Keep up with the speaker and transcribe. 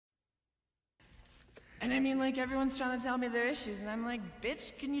And I mean, like, everyone's trying to tell me their issues, and I'm like,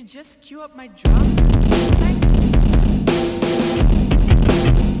 bitch, can you just cue up my drums? Thanks.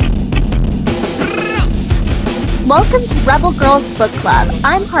 Welcome to Rebel Girls Book Club.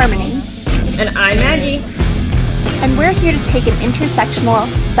 I'm Harmony. And I'm Maggie. And we're here to take an intersectional,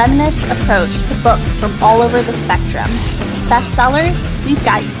 feminist approach to books from all over the spectrum. Bestsellers, we've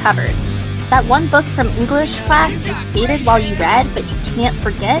got you covered. That one book from English class you hated while you read, but you can't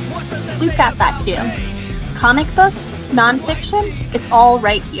forget, we've got that too. Comic books, nonfiction, it's all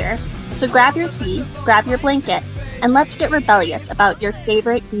right here. So grab your tea, grab your blanket, and let's get rebellious about your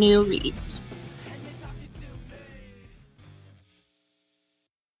favorite new reads.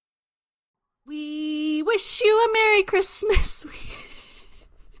 We wish you a Merry Christmas.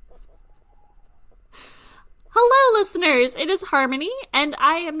 Hello, listeners. It is Harmony, and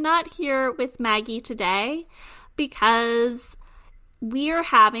I am not here with Maggie today because we are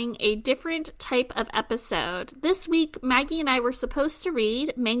having a different type of episode. This week, Maggie and I were supposed to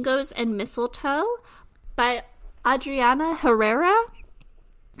read Mangoes and Mistletoe by Adriana Herrera,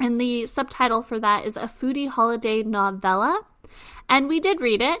 and the subtitle for that is A Foodie Holiday Novella, and we did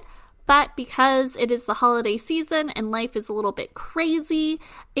read it. But because it is the holiday season and life is a little bit crazy,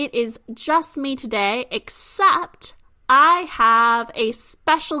 it is just me today, except I have a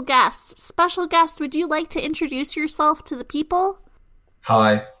special guest. Special guest, would you like to introduce yourself to the people?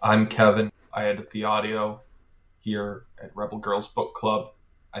 Hi, I'm Kevin. I edit the audio here at Rebel Girls Book Club.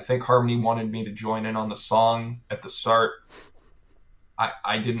 I think Harmony wanted me to join in on the song at the start.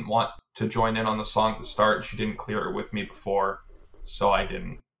 I didn't want to join in on the song at the start. She didn't clear it with me before, so I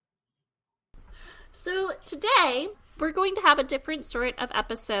didn't. So today, we're going to have a different sort of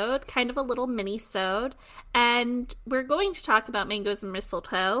episode, kind of a little mini-sode, and we're going to talk about Mangoes and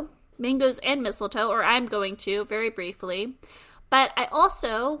Mistletoe, or I'm going to, very briefly. But I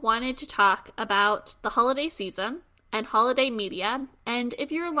also wanted to talk about the holiday season and holiday media, and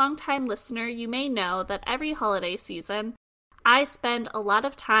if you're a longtime listener, you may know that every holiday season, I spend a lot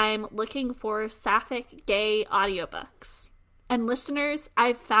of time looking for sapphic gay audiobooks. And listeners,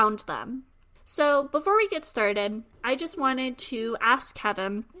 I've found them. So before we get started, I just wanted to ask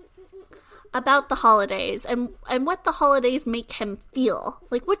Kevin about the holidays and what the holidays make him feel.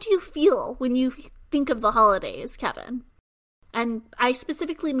 Like, what do you feel when you think of the holidays, Kevin? And I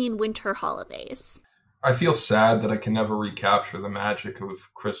specifically mean winter holidays. I feel sad that I can never recapture the magic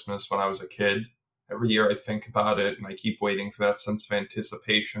of Christmas when I was a kid. Every year I think about it and I keep waiting for that sense of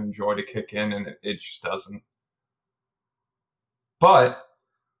anticipation and joy to kick in, and it just doesn't. But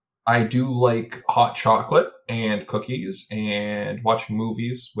I do like hot chocolate and cookies and watching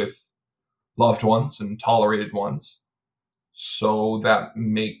movies with loved ones and tolerated ones. So that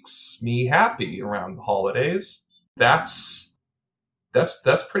makes me happy around the holidays. That's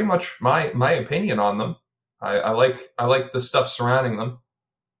pretty much my opinion on them. I like the stuff surrounding them.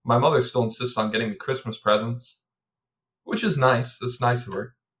 My mother still insists on getting me Christmas presents, which is nice. That's nice of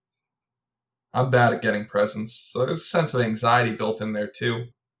her. I'm bad at getting presents, so there's a sense of anxiety built in there too.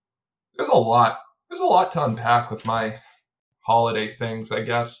 There's a lot to unpack with my holiday things, I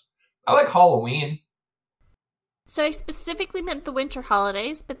guess. I like Halloween. So I specifically meant the winter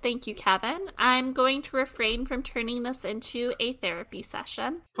holidays, but thank you, Kevin. I'm going to refrain from turning this into a therapy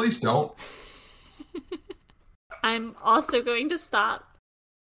session. Please don't. I'm also going to stop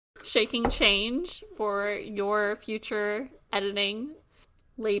shaking change for your future editing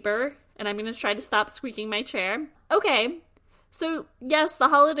labor, and I'm going to try to stop squeaking my chair. Okay. So, yes, the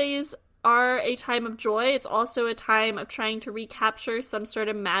holidays are a time of joy. It's also a time of trying to recapture some sort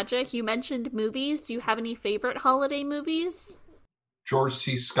of magic. You mentioned movies. Do you have any favorite holiday movies? George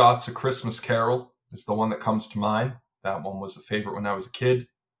C. Scott's A Christmas Carol is the one that comes to mind. That one was a favorite when I was a kid.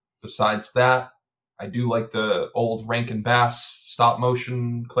 Besides that, I do like the old Rankin Bass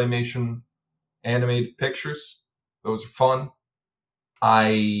stop-motion, claymation, animated pictures. Those are fun.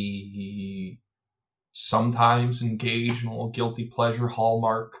 I sometimes engage in a little guilty pleasure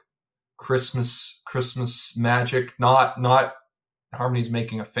Hallmark Christmas magic. Not Harmony's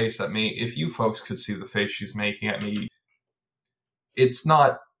making a face at me. If you folks could see the face she's making at me, it's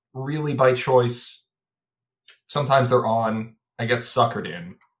not really by choice. Sometimes they're on. I get suckered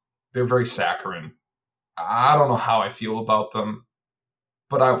in. They're very saccharine. I don't know how I feel about them,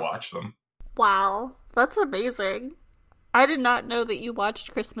 but I watch them. Wow, that's amazing. I did not know that you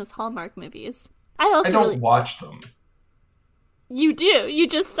watched Christmas Hallmark movies. I don't watch them. You do. You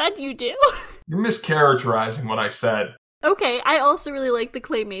just said you do. You're mischaracterizing what I said. Okay, I also really like the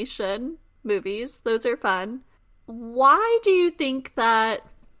claymation movies. Those are fun. Why do you think that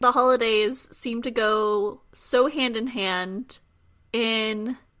the holidays seem to go so hand in hand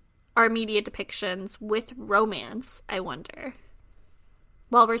in our media depictions with romance, I wonder?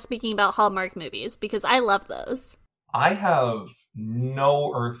 While we're speaking about Hallmark movies, because I love those. I have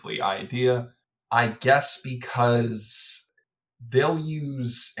no earthly idea. I guess because they'll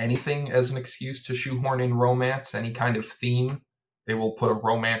use anything as an excuse to shoehorn in romance, any kind of theme. They will put a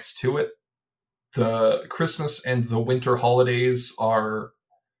romance to it. The Christmas and the winter holidays are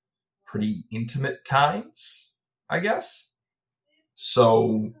pretty intimate times, I guess.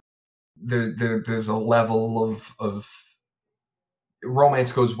 So there's a level of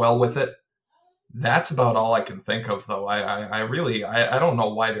romance goes well with it. That's about all I can think of, though. I really don't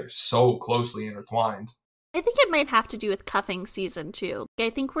know why they're so closely intertwined. I think it might have to do with cuffing season, too. I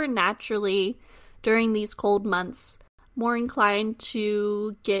think we're naturally, during these cold months, more inclined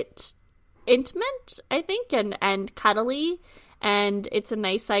to get intimate, I think, and cuddly. And it's a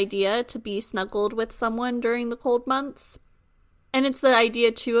nice idea to be snuggled with someone during the cold months. And it's the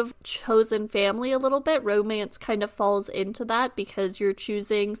idea, too, of chosen family a little bit. Romance kind of falls into that because you're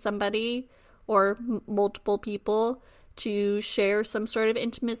choosing somebody or multiple people to share some sort of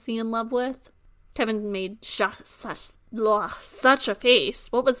intimacy and love with. Kevin made such a face.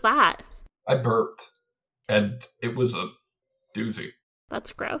 What was that? I burped, and it was a doozy.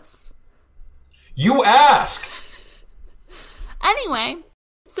 That's gross. You asked! Anyway,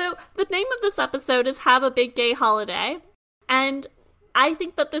 so the name of this episode is Have a Big Gay Holiday, and I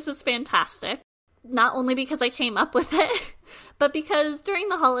think that this is fantastic. Not only because I came up with it, but because during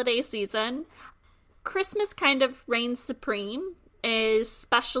the holiday season, Christmas kind of reigns supreme,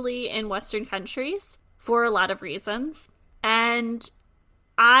 especially in Western countries, for a lot of reasons. And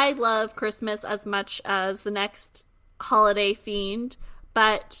I love Christmas as much as the next holiday fiend,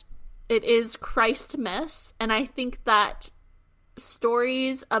 but it is Christmas, and I think that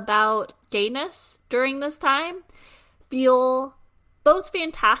stories about gayness during this time feel both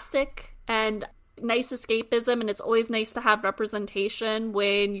fantastic and nice escapism, and it's always nice to have representation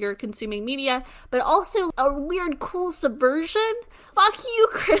when you're consuming media, but also a weird, cool subversion. Fuck you,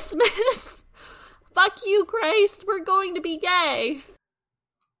 Christmas. Fuck you, Christ. We're going to be gay.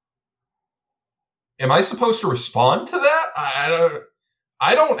 Am I supposed to respond to that?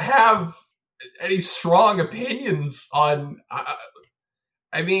 I don't have any strong opinions on.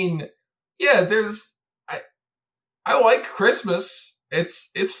 I mean, yeah, I like Christmas.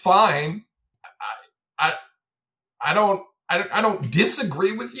 It's fine. I don't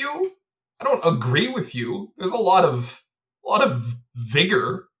disagree with you. I don't agree with you. There's a lot of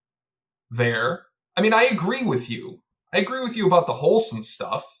vigor there. I mean, I agree with you. I agree with you about the wholesome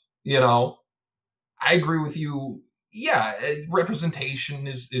stuff, you know. I agree with you. Yeah, representation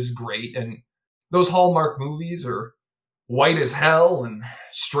is great, and those Hallmark movies are white as hell and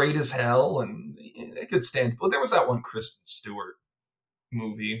straight as hell, and they could stand. Well, there was that one Kristen Stewart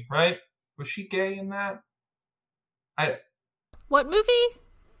movie, right? Was she gay in that? What movie?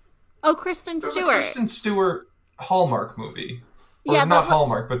 Oh, Kristen Stewart. There was a Kristen Stewart Hallmark movie. Or yeah, not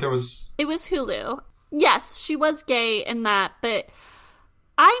Hallmark, but there was... It was Hulu. Yes, she was gay in that, but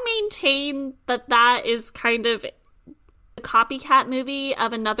I maintain that is kind of a copycat movie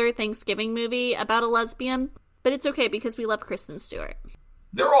of another Thanksgiving movie about a lesbian, but it's okay because we love Kristen Stewart.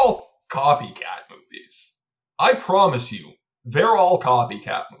 They're all copycat movies. I promise you, they're all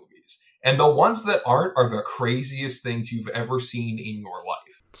copycat movies. And the ones that aren't are the craziest things you've ever seen in your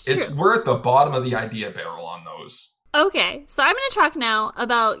life. We're at the bottom of the idea barrel on those. Okay, so I'm going to talk now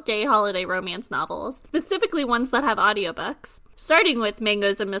about gay holiday romance novels, specifically ones that have audiobooks, starting with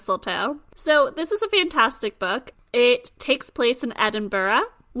Mangoes and Mistletoe. So this is a fantastic book. It takes place in Edinburgh,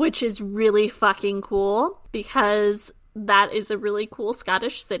 which is really fucking cool because that is a really cool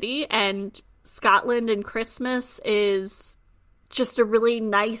Scottish city, and Scotland and Christmas is just a really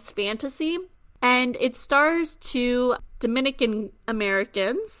nice fantasy. And it stars two Dominican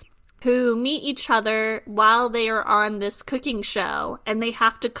Americans who meet each other while they are on this cooking show, and they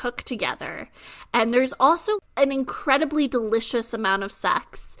have to cook together. And there's also an incredibly delicious amount of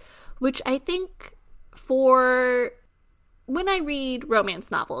sex, which I think for when I read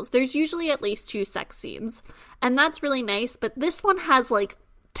romance novels, there's usually at least 2 sex scenes, and that's really nice, but this one has like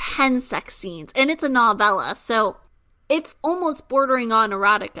 10 sex scenes, and it's a novella, so it's almost bordering on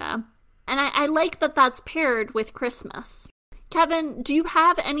erotica. And I like that that's paired with Christmas. Kevin, do you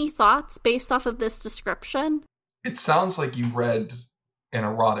have any thoughts based off of this description? It sounds like you read an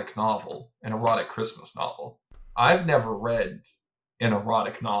erotic novel, an erotic Christmas novel. I've never read an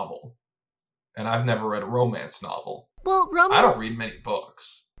erotic novel, and I've never read a romance novel. Well, romance... I don't read many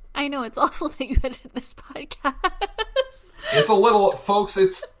books. I know, it's awful that you edited this podcast. It's a little, folks,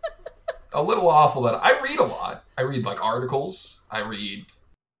 it's a little awful that I read a lot. I read, like, articles. I read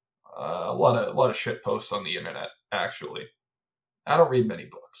a lot of shit posts on the internet, actually. I don't read many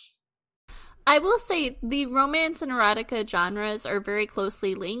books. I will say the romance and erotica genres are very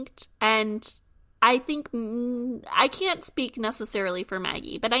closely linked, and I think I can't speak necessarily for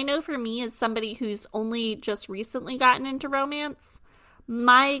Maggie, but I know for me, as somebody who's only just recently gotten into romance,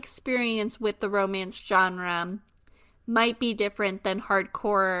 my experience with the romance genre might be different than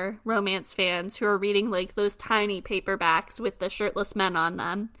hardcore romance fans who are reading like those tiny paperbacks with the shirtless men on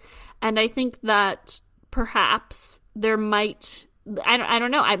them. And I think that perhaps there might, I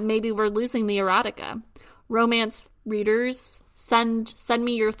don't know, maybe we're losing the erotica. Romance readers, send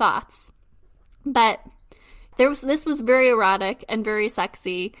me your thoughts. But this was very erotic and very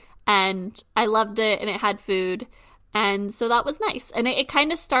sexy, and I loved it, and it had food, and so that was nice. And it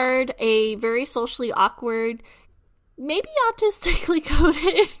kind of starred a very socially awkward, maybe autistically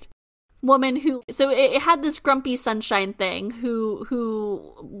coded woman who, so it had this grumpy sunshine thing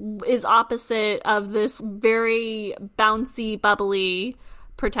who is opposite of this very bouncy, bubbly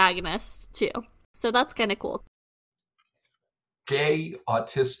protagonist too. So that's kind of cool. Gay,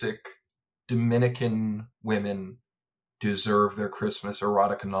 autistic Dominican women deserve their Christmas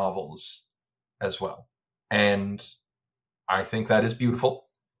erotica novels as well. And I think that is beautiful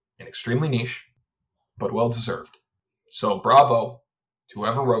and extremely niche, but well deserved. So bravo to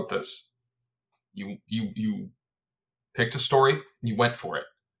whoever wrote this. You picked a story, you went for it.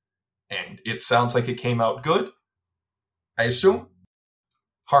 And it sounds like it came out good, I assume.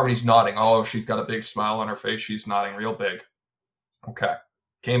 Harmony's nodding. Oh, she's got a big smile on her face. She's nodding real big. Okay.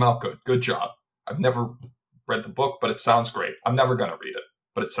 Came out good. Good job. I've never read the book, but it sounds great. I'm never going to read it,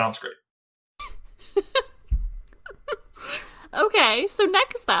 but it sounds great. Okay, so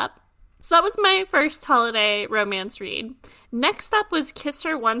next up. So that was my first holiday romance read. Next up was Kiss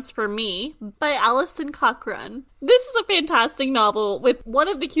Her Once for Me by Alison Cochrane. This is a fantastic novel with one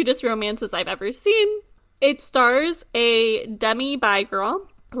of the cutest romances I've ever seen. It stars a demi-bi girl,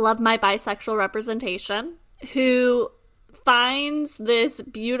 love my bisexual representation, who finds this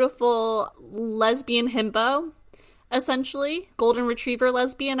beautiful lesbian himbo, essentially. Golden retriever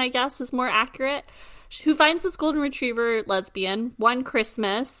lesbian, I guess, is more accurate. Who finds this golden retriever lesbian one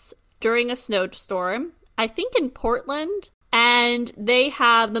Christmas during a snowstorm, I think in Portland, and they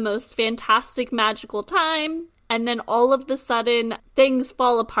have the most fantastic magical time, and then all of the sudden, things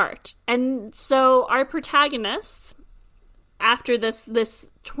fall apart. And so our protagonist, after this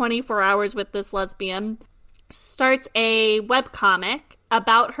 24 hours with this lesbian, starts a webcomic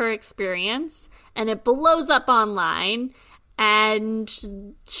about her experience, and it blows up online, and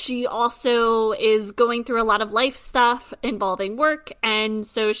she also is going through a lot of life stuff involving work, and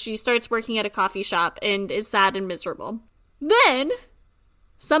so she starts working at a coffee shop and is sad and miserable. Then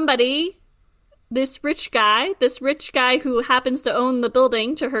somebody, this rich guy who happens to own the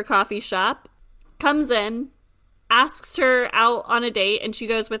building to her coffee shop, comes in, asks her out on a date, and she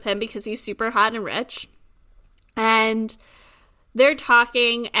goes with him because he's super hot and rich. And they're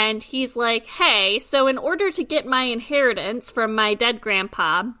talking, and he's like, hey, so in order to get my inheritance from my dead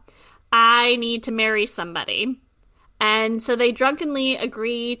grandpa, I need to marry somebody. And so they drunkenly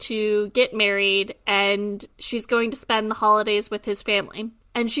agree to get married, and she's going to spend the holidays with his family.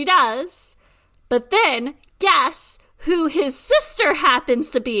 And she does. But then, guess who his sister happens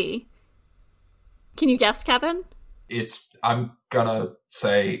to be? Can you guess, Kevin? I'm gonna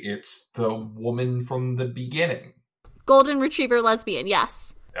say it's the woman from the beginning. Golden retriever lesbian,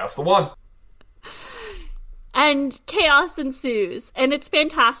 yes. That's the one. And chaos ensues, and it's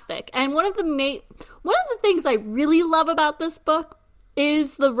fantastic. And one of the things I really love about this book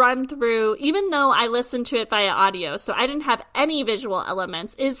is the run through, even though I listened to it via audio, so I didn't have any visual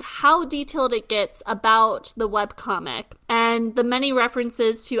elements, is how detailed it gets about the webcomic and the many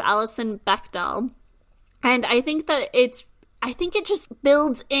references to Alison Bechdel. And I think it just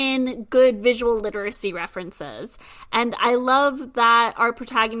builds in good visual literacy references. And I love that our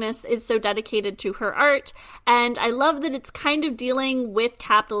protagonist is so dedicated to her art. And I love that it's kind of dealing with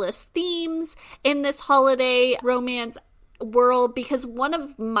capitalist themes in this holiday romance world, because one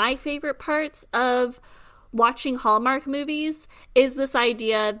of my favorite parts of watching Hallmark movies is this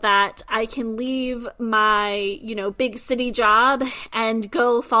idea that I can leave my, big city job and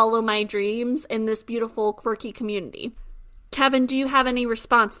go follow my dreams in this beautiful, quirky community. Kevin, do you have any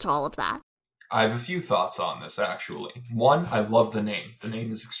response to all of that? I have a few thoughts on this, actually. One, I love the name. The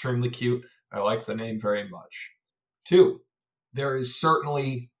name is extremely cute. I like the name very much. Two, there is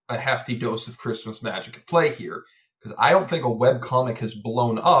certainly a hefty dose of Christmas magic at play here, because I don't think a webcomic has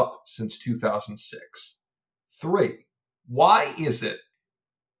blown up since 2006. Three, why is it,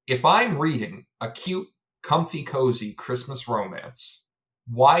 if I'm reading a cute, comfy, cozy Christmas romance,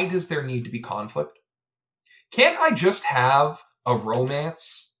 Why does there need to be conflict? Can't I just have a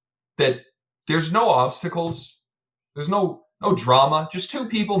romance that there's no obstacles, there's no drama, just two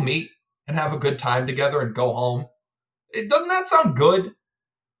people meet and have a good time together and go home? Doesn't that sound good?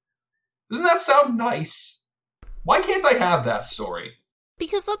 Doesn't that sound nice? Why can't I have that story?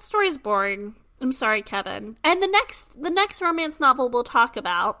 Because that story's boring. I'm sorry, Kevin. And the next romance novel we'll talk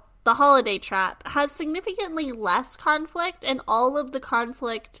about, The Holiday Trap, has significantly less conflict, and all of the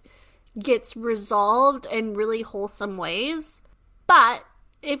conflict gets resolved in really wholesome ways. But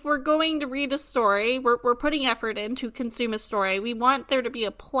if we're going to read a story, we're putting effort in to consume a story, we want there to be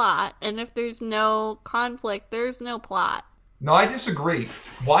a plot, and if there's no conflict, there's no plot. No, I disagree.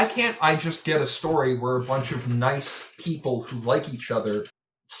 Why can't I just get a story where a bunch of nice people who like each other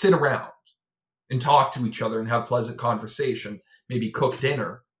sit around and talk to each other and have pleasant conversation, maybe cook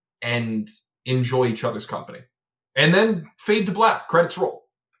dinner, and enjoy each other's company? And then fade to black, credits roll.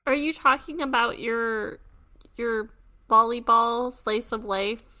 Are you talking about your volleyball slice of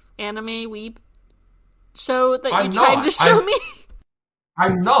life anime weeb show that you tried to show me?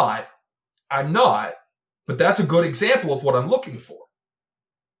 I'm not. But that's a good example of what I'm looking for.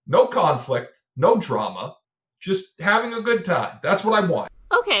 No conflict, no drama, just having a good time. That's what I want.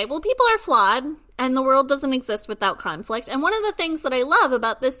 Okay, well, people are flawed, and the world doesn't exist without conflict. And one of the things that I love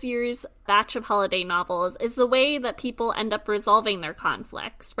about this year's batch of holiday novels is the way that people end up resolving their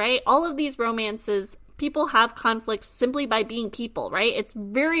conflicts, right? All of these romances, people have conflicts simply by being people, right? It's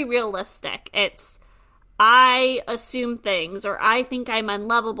very realistic. It's, I assume things, or I think I'm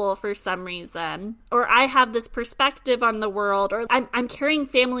unlovable for some reason, or I have this perspective on the world, or I'm carrying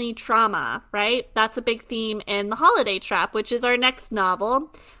family trauma, right? That's a big theme in The Holiday Trap, which is our next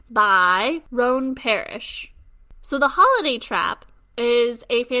novel by Roan Parrish. So The Holiday Trap is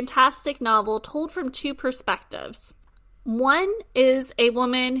a fantastic novel told from two perspectives. One is a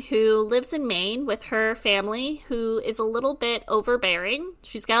woman who lives in Maine with her family who is a little bit overbearing.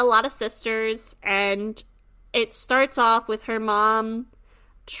 She's got a lot of sisters, and it starts off with her mom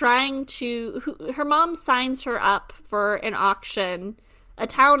her mom signs her up for an auction, a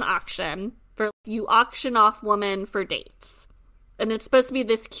town auction, for you auction off women for dates. And it's supposed to be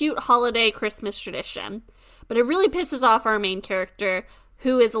this cute holiday Christmas tradition. But it really pisses off our main character,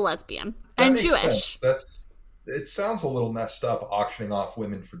 who is a lesbian and Jewish. It sounds a little messed up, auctioning off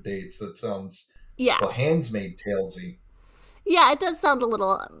women for dates. That sounds Handmaid's Tale-y. Yeah, it does sound a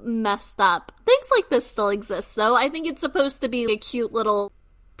little messed up. Things like this still exist, though. I think it's supposed to be a cute little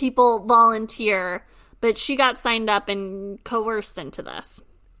people volunteer, but she got signed up and coerced into this.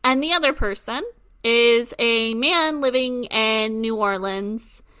 And the other person is a man living in New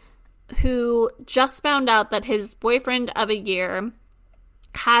Orleans who just found out that his boyfriend of a year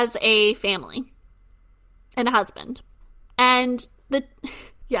has a family and a husband. And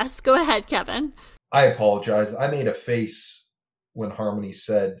yes, go ahead, Kevin. I apologize. I made a face when Harmony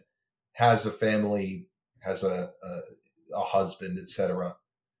said has a family, has a husband, etc.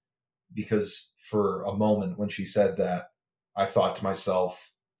 Because for a moment when she said that, I thought to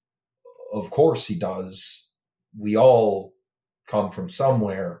myself, of course he does. We all come from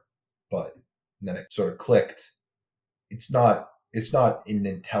somewhere, but then it sort of clicked. It's not an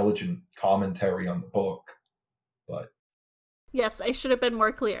intelligent commentary on the book, but yes, I should have been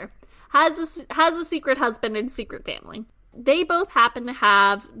more clear. Has a secret husband and secret family. They both happen to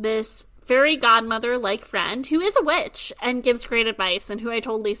have this fairy godmother-like friend who is a witch and gives great advice, and who I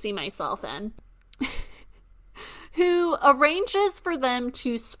totally see myself in, who arranges for them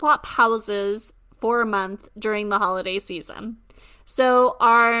to swap houses for a month during the holiday season. So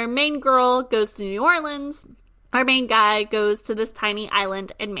our main girl goes to New Orleans, our main guy goes to this tiny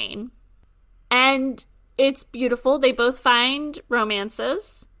island in Maine. And it's beautiful. They both find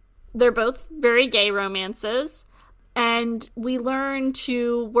romances. They're both very gay romances. And we learn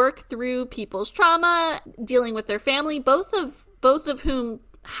to work through people's trauma, dealing with their family, both of whom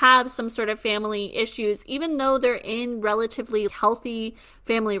have some sort of family issues, even though they're in relatively healthy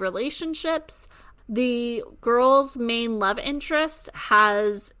family relationships. The girl's main love interest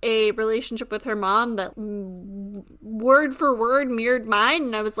has a relationship with her mom that word for word mirrored mine,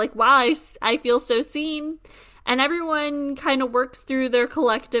 and I was like, wow, I feel so seen. And everyone kind of works through their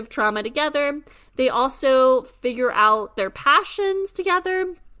collective trauma together. They also figure out their passions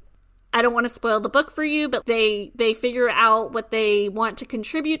together. I don't want to spoil the book for you, but they figure out what they want to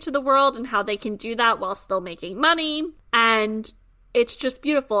contribute to the world and how they can do that while still making money. And it's just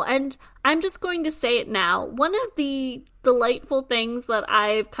beautiful. And I'm just going to say it now. One of the delightful things that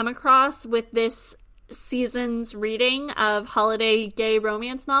I've come across with this season's reading of holiday gay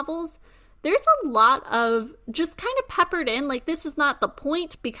romance novels, there's a lot of just kind of peppered in, like, this is not the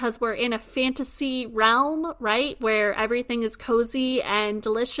point because we're in a fantasy realm, right, where everything is cozy and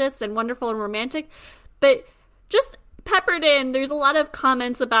delicious and wonderful and romantic, but just peppered in, there's a lot of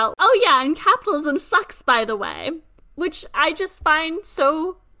comments about, oh yeah, and capitalism sucks, by the way, which I just find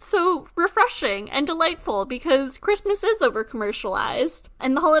so refreshing and delightful, because Christmas is over-commercialized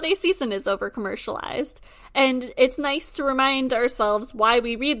and the holiday season is over-commercialized. And it's nice to remind ourselves why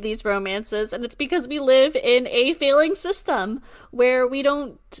we read these romances, and it's because we live in a failing system where we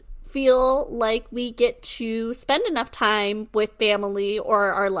don't feel like we get to spend enough time with family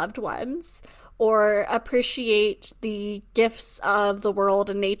or our loved ones, or appreciate the gifts of the world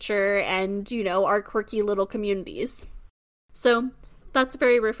and nature and, you know, our quirky little communities. So that's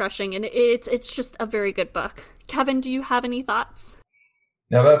very refreshing, and it's just a very good book. Kevin, do you have any thoughts?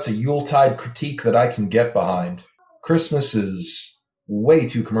 Now that's a Yuletide critique that I can get behind. Christmas is way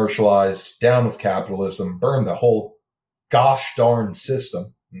too commercialized, down with capitalism, burn the whole gosh darn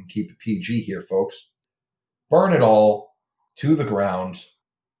system, and keep it PG here, folks. Burn it all to the ground.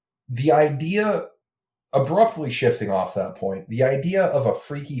 The idea, abruptly shifting off that point, the idea of a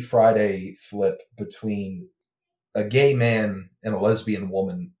Freaky Friday flip between a gay man and a lesbian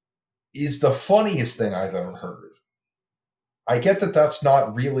woman is the funniest thing I've ever heard. I get that that's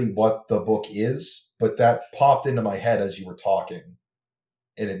not really what the book is, but that popped into my head as you were talking,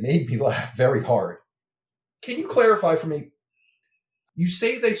 and it made me laugh very hard. Can you clarify for me? You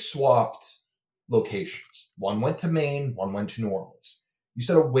say they swapped locations. One went to Maine, one went to New Orleans. You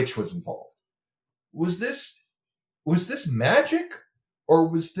said a witch was involved. Was this magic, or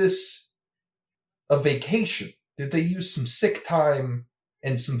was this a vacation? Did they use some sick time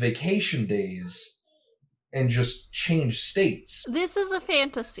and some vacation days and just change states? This is a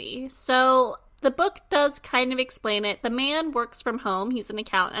fantasy. So the book does kind of explain it. The man works from home. He's an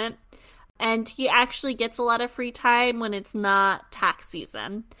accountant. And he actually gets a lot of free time when it's not tax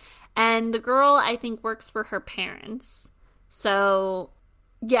season. And the girl, I think, works for her parents. So,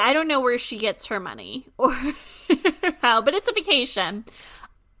 yeah, I don't know where she gets her money or how, but it's a vacation.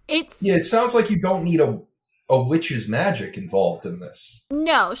 It sounds like you don't need a witch's magic involved in this.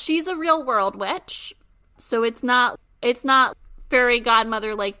 No, she's a real world witch. So it's not fairy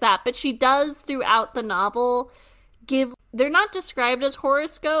godmother like that, but she does throughout the novel they're not described as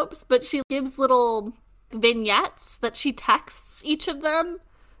horoscopes, but she gives little vignettes that she texts each of them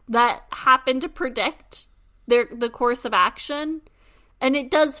that happen to predict the course of action. And it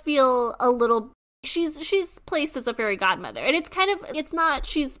does feel a little, she's placed as a fairy godmother. And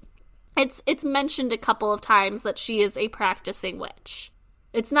it's mentioned a couple of times that she is a practicing witch.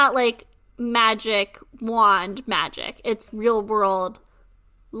 It's not like magic, wand magic. It's real world,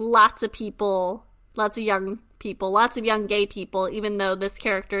 lots of people, lots of young people, lots of young gay people, even though this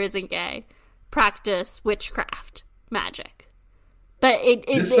character isn't gay, practice witchcraft magic. But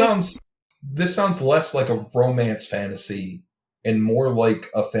this sounds less like a romance fantasy and more like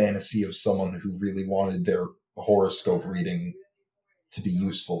a fantasy of someone who really wanted their horoscope reading to be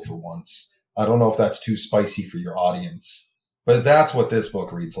useful for once. I don't know if that's too spicy for your audience, but that's what this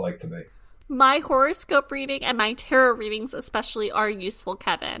book reads like to me. My horoscope reading and my tarot readings especially are useful,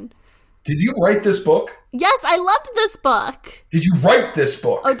 Kevin. Did you write this book? Yes, I loved this book. Did you write this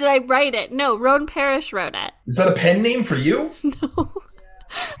book? Oh, did I write it? No, Roan Parrish wrote it. Is that a pen name for you? No.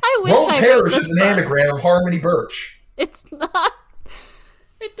 I wish Roan I Parrish wrote this is an book. anagram of Harmony Birch. It's not.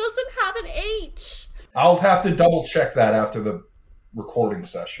 It doesn't have an H. I'll have to double check that after the recording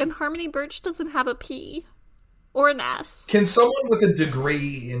session. And Harmony Birch doesn't have a P. Or an S. Can someone with a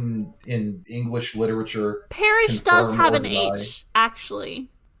degree in English literature Parrish does have an deny? H,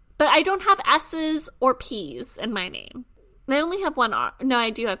 actually. But I don't have S's or P's in my name. I only have one R. No, I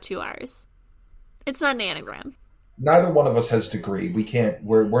do have two R's. It's not an anagram. Neither one of us has degree. We can't.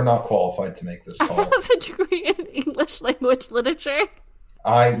 We're not qualified to make this I call. have a degree in English language literature.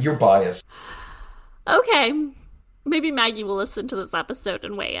 You're biased. Okay. Maybe Maggie will listen to this episode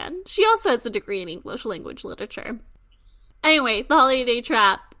and weigh in. She also has a degree in English language literature. Anyway, The Holiday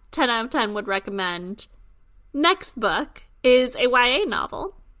Trap, 10 out of 10 would recommend. Next book is a YA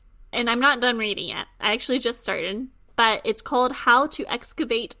novel. And I'm not done reading it. I actually just started. But it's called How to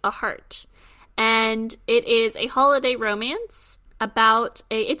Excavate a Heart. And it is a holiday romance about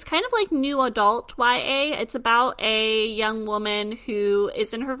it's kind of like new adult YA. It's about a young woman who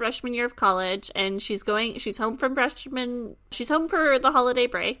is in her freshman year of college, and she's home for the holiday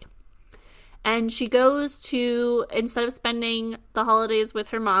break. And she goes to, instead of spending the holidays with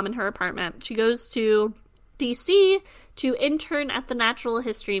her mom in her apartment, she goes to DC to intern at the Natural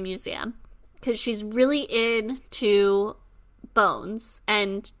History Museum because she's really into bones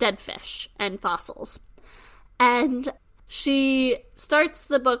and dead fish and fossils. And she starts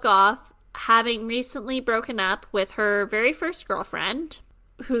the book off having recently broken up with her very first girlfriend,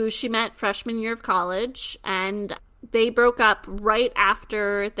 who she met freshman year of college, and they broke up right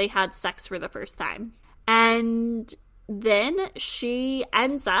after they had sex for the first time. And then she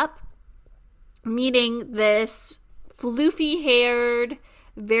ends up meeting this floofy-haired,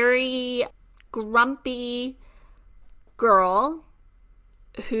 very grumpy girl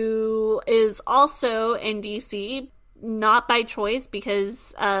who is also in DC, not by choice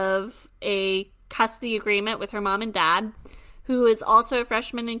because of a custody agreement with her mom and dad, who is also a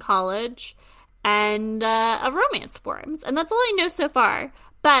freshman in college, and a romance forms. And that's all I know so far.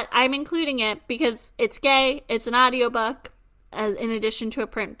 But I'm including it because it's gay, it's an audiobook, in addition to a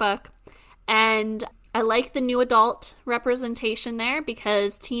print book. And I like the new adult representation there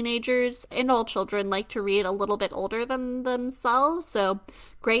because teenagers and all children like to read a little bit older than themselves. So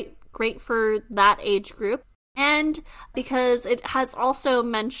great for that age group. And because it has also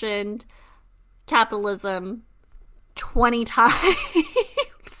mentioned capitalism 20 times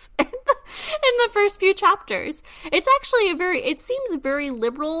in the first few chapters. It's actually it seems very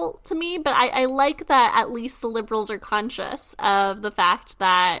liberal to me, but I like that at least the liberals are conscious of the fact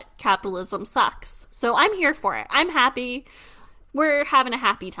that capitalism sucks. So I'm here for it. I'm happy. We're having a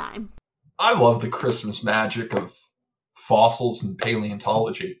happy time. I love the Christmas magic of fossils and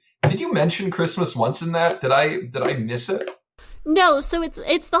paleontology. Did you mention Christmas once in that? Did I miss it? No, so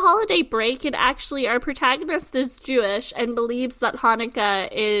it's the holiday break, and actually our protagonist is Jewish and believes that Hanukkah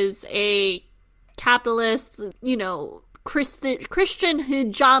is a capitalist, Christian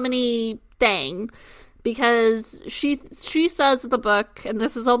hegemony thing, because she says in the book, and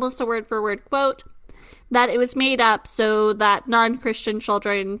this is almost a word-for-word quote, that it was made up so that non-Christian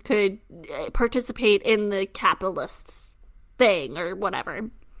children could participate in the capitalists thing, or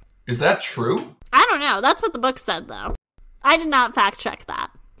whatever. Is that true? I don't know. That's what the book said, though. I did not fact check that.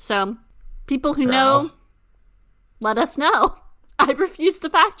 So, people who know, let us know. I refuse to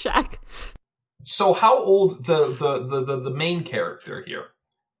fact check. So how old the main character here?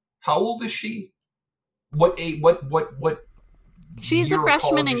 How old is she? What She's a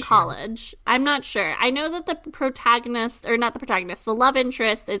freshman in college. I'm not sure. I know that the love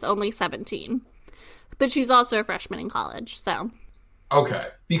interest is only 17. But she's also a freshman in college, so. Okay.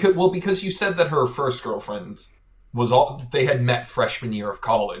 Because you said that her first girlfriend they had met freshman year of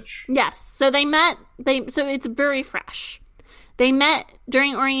college. Yes. So so it's very fresh. They met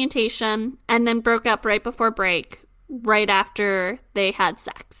during orientation and then broke up right before break, right after they had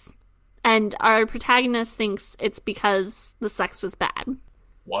sex. And our protagonist thinks it's because the sex was bad.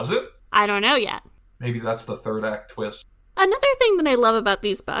 Was it? I don't know yet. Maybe that's the third act twist. Another thing that I love about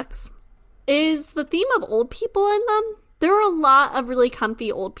these books is the theme of old people in them. There are a lot of really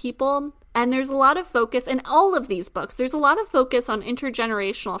comfy old people. And there's a lot of focus in all of these books. There's a lot of focus on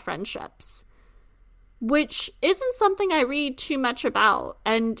intergenerational friendships, which isn't something I read too much about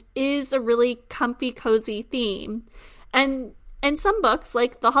and is a really comfy, cozy theme. And in some books,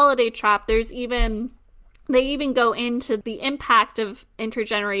 like The Holiday Trap, they even go into the impact of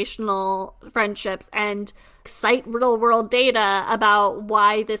intergenerational friendships and cite real-world data about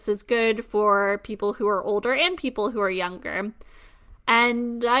why this is good for people who are older and people who are younger.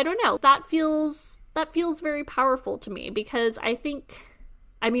 And I don't know, that feels very powerful to me because I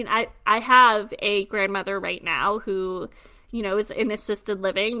have a grandmother right now who, is in assisted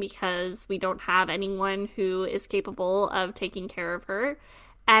living because we don't have anyone who is capable of taking care of her.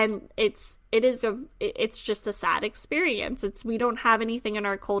 And it's just a sad experience. We don't have anything in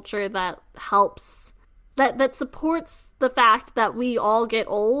our culture that helps, that supports the fact that we all get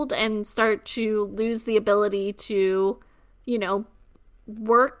old and start to lose the ability to,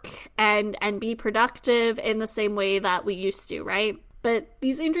 work and be productive in the same way that we used to, right? But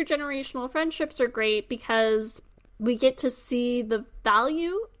these intergenerational friendships are great because we get to see the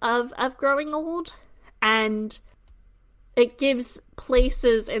value of growing old, and it gives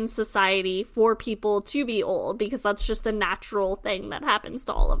places in society for people to be old because that's just a natural thing that happens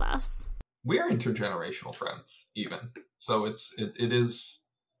to all of us. We're intergenerational friends, even. So it is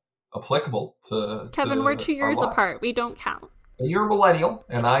applicable to Kevin, we're 2 years apart. We don't count. You're a millennial,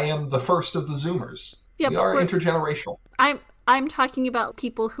 and I am the first of the Zoomers. Yeah, we are intergenerational. I'm talking about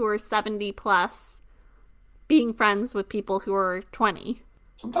people who are 70 plus being friends with people who are 20.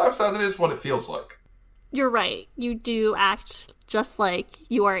 Sometimes that is what it feels like. You're right. You do act just like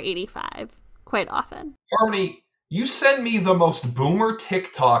you are 85 quite often. Harmony, you send me the most boomer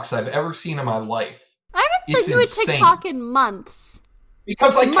TikToks I've ever seen in my life. I haven't sent you a TikTok in months.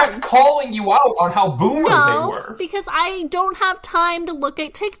 Because I kept months. calling you out on how boomer they were. Because I don't have time to look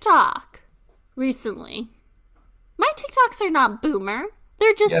at TikTok recently. My TikToks are not boomer.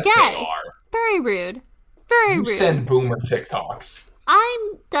 They're just Yes, gay. they are. Very rude. Very You rude. send boomer TikToks. I'm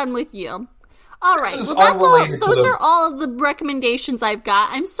done with you. All This right. is Well, that's all. unrelated to Those the- are all of the recommendations I've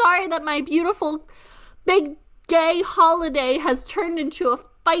got. I'm sorry that my beautiful big gay holiday has turned into a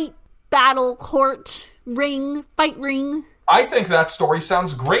fight battle fight ring. I think that story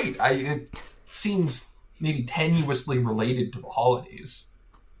sounds great. It seems maybe tenuously related to the holidays,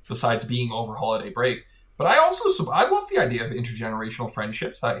 besides being over holiday break. But I love the idea of intergenerational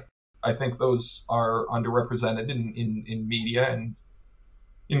friendships. I think those are underrepresented in media and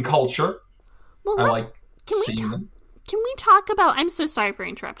in culture. Well, I like can we seeing them. Can we talk about? I'm so sorry for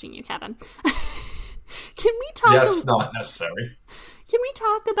interrupting you, Kevin. Can we talk? That's not necessary. Can we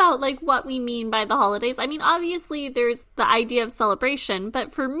talk about like what we mean by the holidays? I mean, obviously there's the idea of celebration,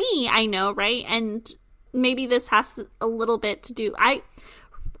 but for me, I know, right? And maybe this has a little bit to do. I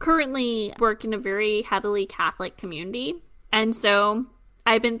currently work in a very heavily Catholic community, and so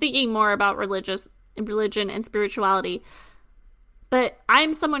I've been thinking more about religion and spirituality. But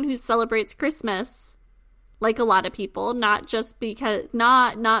I'm someone who celebrates Christmas like a lot of people, not just because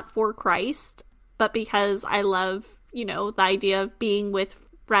not for Christ, but because I love, the idea of being with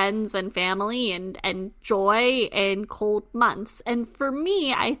friends and family and joy in cold months. And for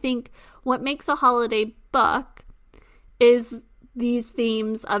me, I think what makes a holiday book is these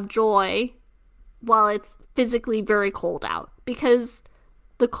themes of joy while it's physically very cold out. Because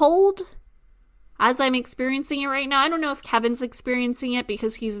the cold, as I'm experiencing it right now, I don't know if Kevin's experiencing it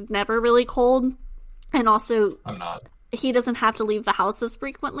because he's never really cold. And also, I'm not. He doesn't have to leave the house as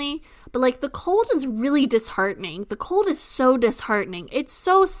frequently. But, like, the cold is really disheartening. The cold is so disheartening. It's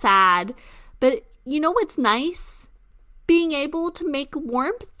so sad. But you know what's nice? Being able to make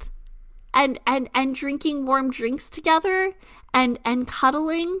warmth and drinking warm drinks together and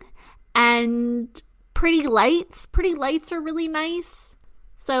cuddling and pretty lights. Pretty lights are really nice.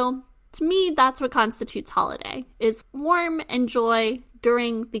 So, to me, that's what constitutes holiday, is warm and joy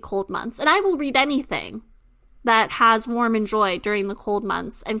during the cold months. And I will read anything that has warm and joy during the cold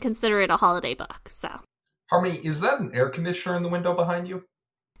months and consider it a holiday book. So Harmony, is that an air conditioner in the window behind you?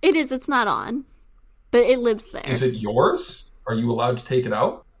 it is. It's not on, but it lives there. Is it yours? Are you allowed to take it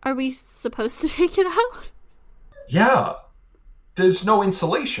out? Are we supposed to take it out? Yeah. There's no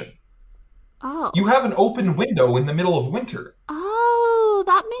insulation. Oh. You have an open window in the middle of winter. Oh,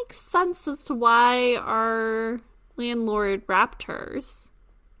 that makes sense as to why our landlord wrapped hers.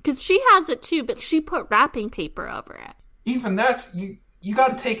 Because she has it too, but she put wrapping paper over it. Even that, you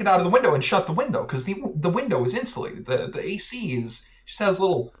got to take it out of the window and shut the window because the window is insulated. The AC just has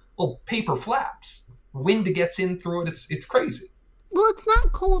little paper flaps. Wind gets in through it. It's crazy. Well, it's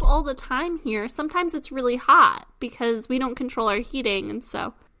not cold all the time here. Sometimes it's really hot because we don't control our heating, and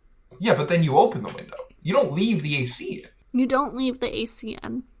so. Yeah, but then you open the window. You don't leave the AC in. You don't leave the AC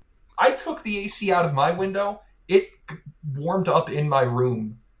in. I took the AC out of my window. It warmed up in my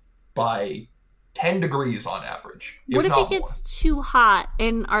room by 10 degrees on average. What if it gets too hot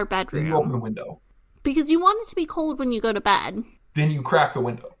in our Then you open the bedroom? window. Because you want it to be cold when you go to bed. Then you crack the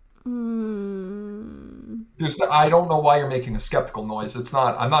window. Mm. I don't know why you're making a skeptical noise.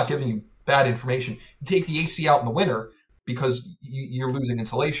 I'm not giving you bad information. You take the AC out in the winter because you're losing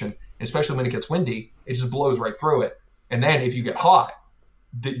insulation, especially when it gets windy. It just blows right through it. And then if you get hot,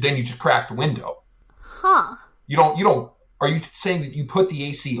 then you just crack the window. Huh. You don't. Are you saying that you put the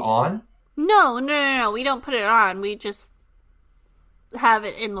AC on? No. We don't put it on. We just have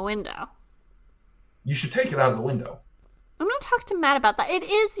it in the window. You should take it out of the window. I'm going to talk to Matt about that. It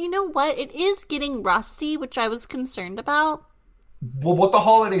is, you know what? It is getting rusty, which I was concerned about. Well, what the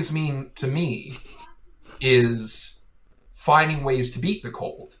holidays mean to me is finding ways to beat the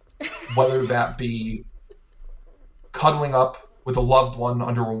cold, whether that be cuddling up with a loved one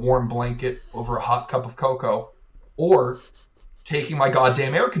under a warm blanket over a hot cup of cocoa, or taking my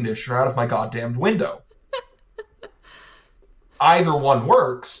goddamn air conditioner out of my goddamn window. Either one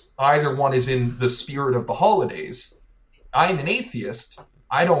works. Either one is in the spirit of the holidays. I'm an atheist.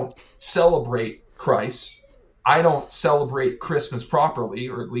 I don't celebrate Christ. I don't celebrate Christmas properly,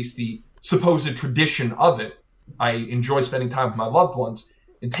 or at least the supposed tradition of it. I enjoy spending time with my loved ones,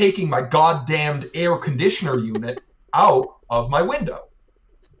 and taking my goddamned air conditioner unit out of my window.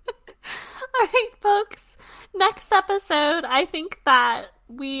 All right, folks. Next episode, I think that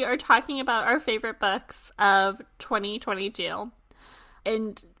we are talking about our favorite books of 2022.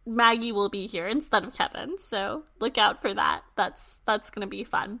 And Maggie will be here instead of Kevin, so look out for that. That's going to be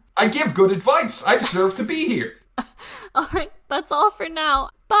fun. I give good advice. I deserve to be here. Alright, that's all for now.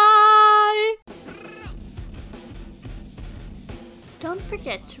 Bye! Don't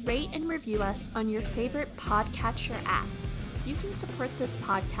forget to rate and review us on your favorite podcatcher app. You can support this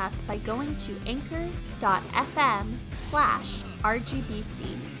podcast by going to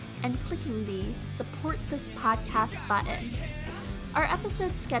anchor.fm/RGBC and clicking the Support This Podcast button. Our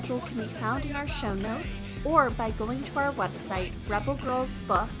episode schedule can be found in our show notes or by going to our website,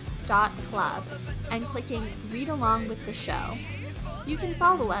 rebelgirlsbook.club, and clicking Read Along with the Show. You can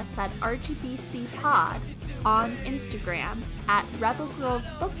follow us at RGBC Pod on Instagram, at Rebel Girls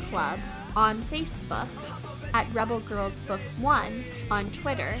Book Club on Facebook, at Rebel Girls Book 1 on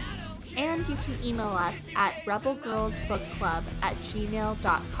Twitter, and you can email us at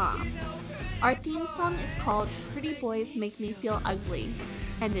rebelgirlsbookclub@gmail.com. Our theme song is called Pretty Boys Make Me Feel Ugly,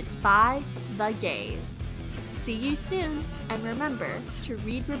 and it's by The Gays. See you soon, and remember to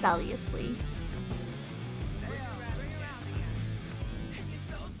read rebelliously.